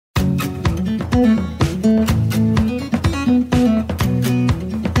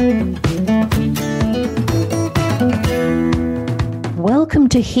Welcome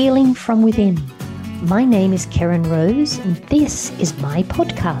to Healing from Within. My name is Karen Rose, and this is my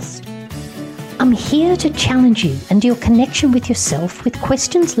podcast. I'm here to challenge you and your connection with yourself with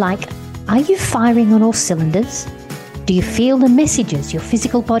questions like, are you firing on all cylinders? Do you feel the messages your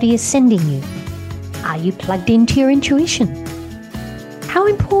physical body is sending you? Are you plugged into your intuition? How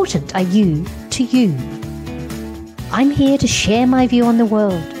important are you to you? I'm here to share my view on the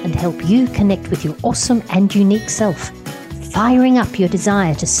world and help you connect with your awesome and unique self, firing up your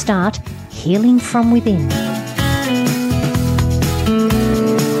desire to start healing from within.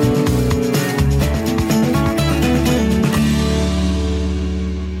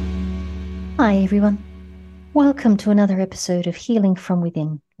 Hi everyone. Welcome to another episode of Healing from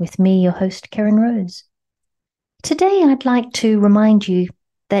Within with me, your host, Karen Rose. Today I'd like to remind you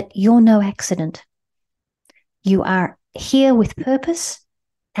that you're no accident. You are here with purpose,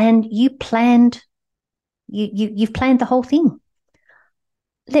 and you've planned the whole thing.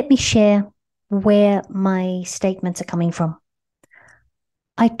 Let me share where my statements are coming from.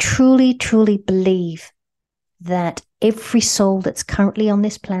 I truly, truly believe that every soul that's currently on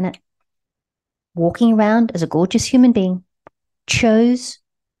this planet, walking around as a gorgeous human being, chose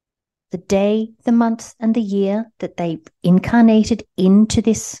the day, the month, and the year that they incarnated into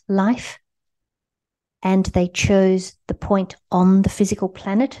this life, and they chose the point on the physical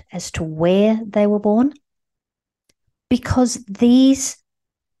planet as to where they were born, because these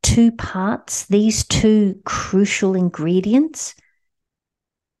two parts, these two crucial ingredients,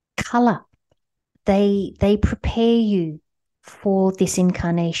 color, they prepare you for this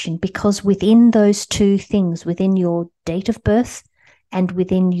incarnation, because within those two things, within your date of birth and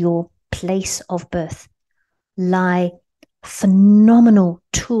within your place of birth, lie phenomenal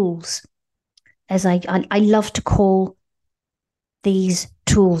tools. As I love to call these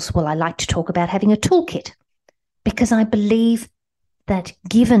tools, well, I like to talk about having a toolkit, because I believe that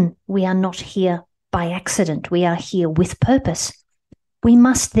given we are not here by accident, we are here with purpose, we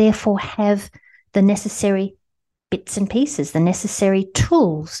must therefore have the necessary bits and pieces, the necessary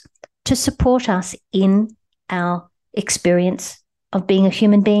tools to support us in our experience of being a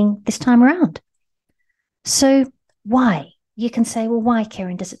human being this time around. So why? You can say, well, why,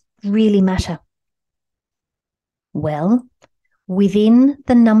 Karen, does it really matter? Well, within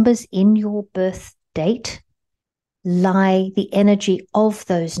the numbers in your birth date lie the energy of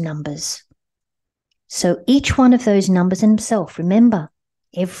those numbers. So each one of those numbers in himself, remember,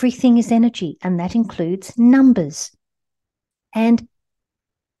 everything is energy, and that includes numbers. And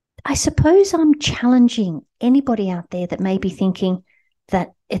I suppose I'm challenging anybody out there that may be thinking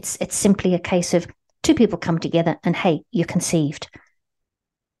that it's simply a case of two people come together and, hey, you're conceived.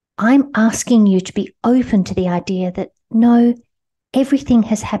 I'm asking you to be open to the idea that no, everything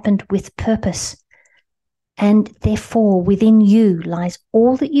has happened with purpose. And therefore, within you lies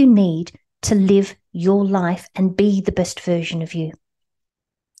all that you need to live your life and be the best version of you.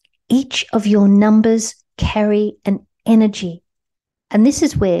 Each of your numbers carry an energy. And this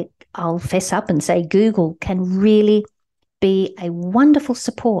is where I'll fess up and say Google can really be a wonderful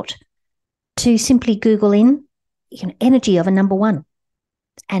support to simply Google in, energy of a number one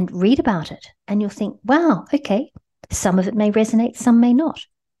and read about it. And you'll think, wow, okay, some of it may resonate, some may not.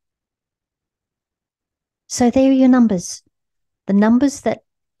 So there are your numbers. The numbers that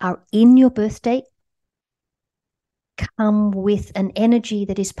are in your birth date come with an energy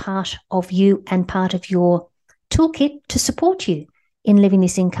that is part of you and part of your toolkit to support you in living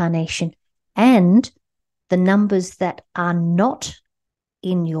this incarnation. And the numbers that are not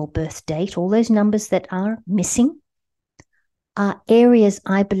in your birth date, all those numbers that are missing, are areas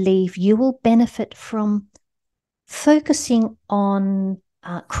I believe you will benefit from focusing on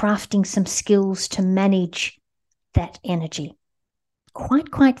crafting some skills to manage that energy.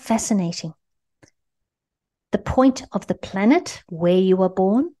 Quite fascinating. The point of the planet where you are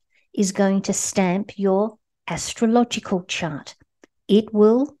born is going to stamp your astrological chart. It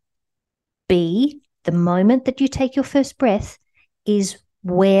will be the moment that you take your first breath is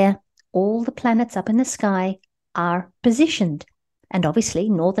where all the planets up in the sky are positioned. And obviously,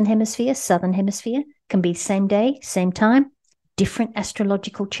 northern hemisphere, southern hemisphere can be same day, same time, different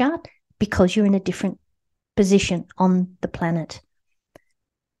astrological chart because you're in a different position on the planet.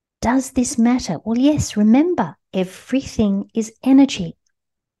 Does this matter? Well, yes, remember, everything is energy.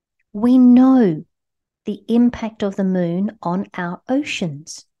 We know the impact of the moon on our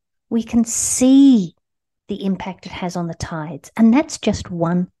oceans. We can see the impact it has on the tides, and that's just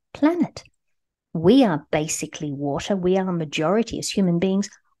one planet. We are basically water. We are a majority as human beings,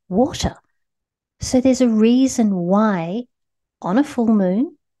 water. So there's a reason why on a full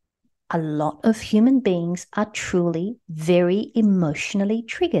moon, a lot of human beings are truly very emotionally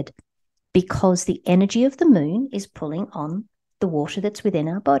triggered because the energy of the moon is pulling on the water that's within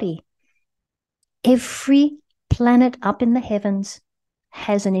our body. Every planet up in the heavens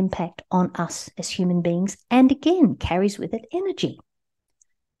has an impact on us as human beings, and again, carries with it energy.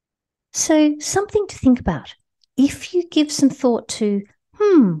 So something to think about. If you give some thought to,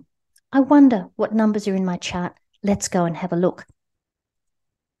 I wonder what numbers are in my chart, let's go and have a look.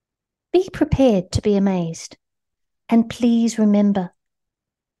 Be prepared to be amazed. And please remember,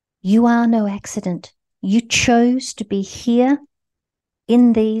 you are no accident. You chose to be here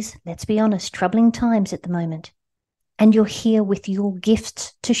in these, let's be honest, troubling times at the moment. And you're here with your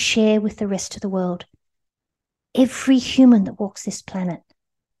gifts to share with the rest of the world. Every human that walks this planet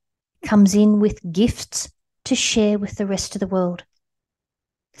comes in with gifts to share with the rest of the world.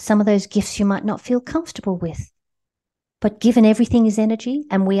 Some of those gifts you might not feel comfortable with. But given everything is energy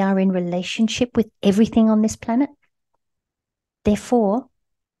and we are in relationship with everything on this planet, therefore,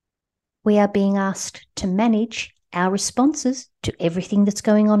 we are being asked to manage our responses to everything that's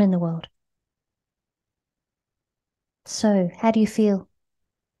going on in the world. So, how do you feel?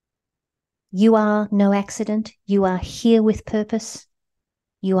 You are no accident. You are here with purpose.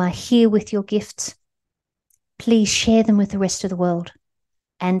 You are here with your gifts. Please share them with the rest of the world.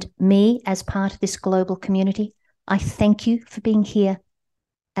 And me, as part of this global community, I thank you for being here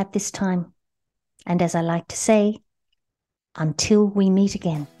at this time. And as I like to say, until we meet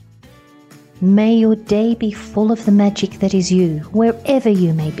again, may your day be full of the magic that is you, wherever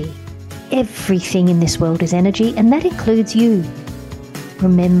you may be. Everything in this world is energy, and that includes you.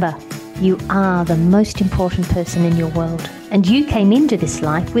 Remember, you are the most important person in your world, and you came into this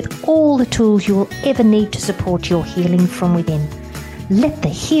life with all the tools you will ever need to support your healing from within. Let the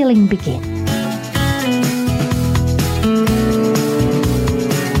healing begin.